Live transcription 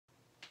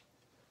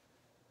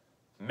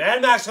Mad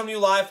Max coming to you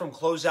live from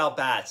Closeout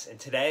Bats, and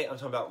today I'm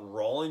talking about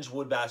Rawlings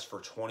wood bats for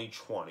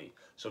 2020.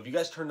 So if you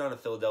guys turned on a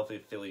Philadelphia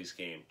Phillies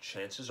game,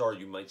 chances are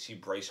you might see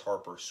Bryce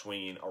Harper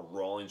swinging a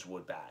Rawlings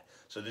wood bat.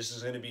 So this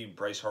is going to be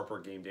Bryce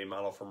Harper game day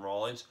model from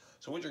Rawlings.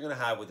 So what you're going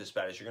to have with this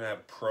bat is you're going to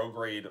have pro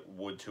grade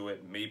wood to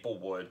it, maple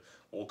wood.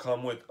 Will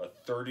come with a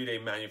 30-day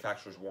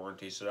manufacturer's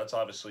warranty. So that's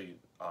obviously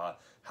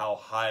how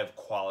high of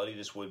quality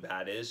this wood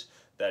bat is,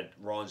 that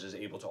Rawlings is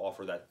able to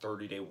offer that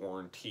 30-day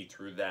warranty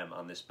through them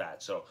on this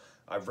bat. So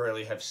I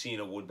rarely have seen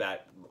a wood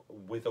bat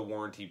with a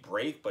warranty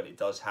break, but it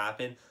does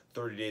happen.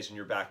 30 days in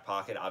your back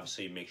pocket,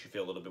 obviously it makes you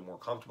feel a little bit more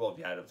comfortable if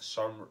you had a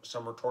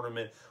summer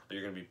tournament or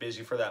you're going to be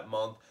busy for that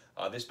month.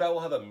 This bat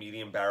will have a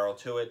medium barrel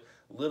to it,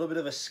 a little bit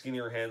of a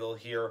skinnier handle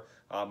here,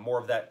 more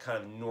of that kind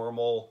of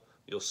normal,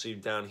 you'll see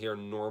down here,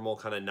 normal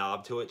kind of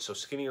knob to it. So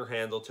skinnier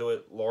handle to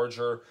it,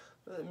 larger,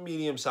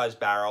 medium-sized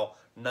barrel,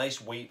 nice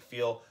weight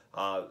feel.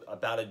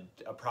 About an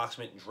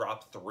approximate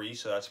drop 3,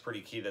 so that's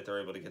pretty key that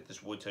they're able to get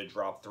this wood to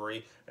drop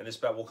 3. And this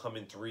bat will come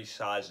in 3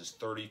 sizes,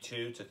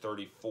 32 to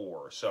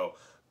 34. So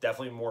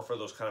definitely more for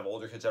those kind of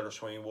older kids that are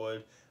swinging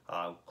wood.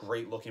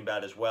 Great looking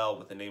bat as well.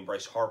 With the name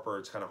Bryce Harper,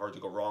 it's kind of hard to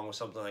go wrong with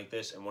something like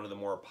this, and one of the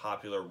more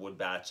popular wood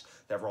bats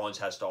that Rawlings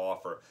has to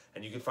offer.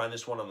 And you can find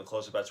this one on the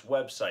Closeout Bats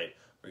website,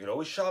 where you can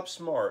always shop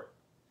smart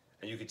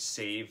and you could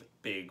save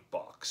big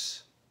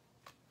bucks.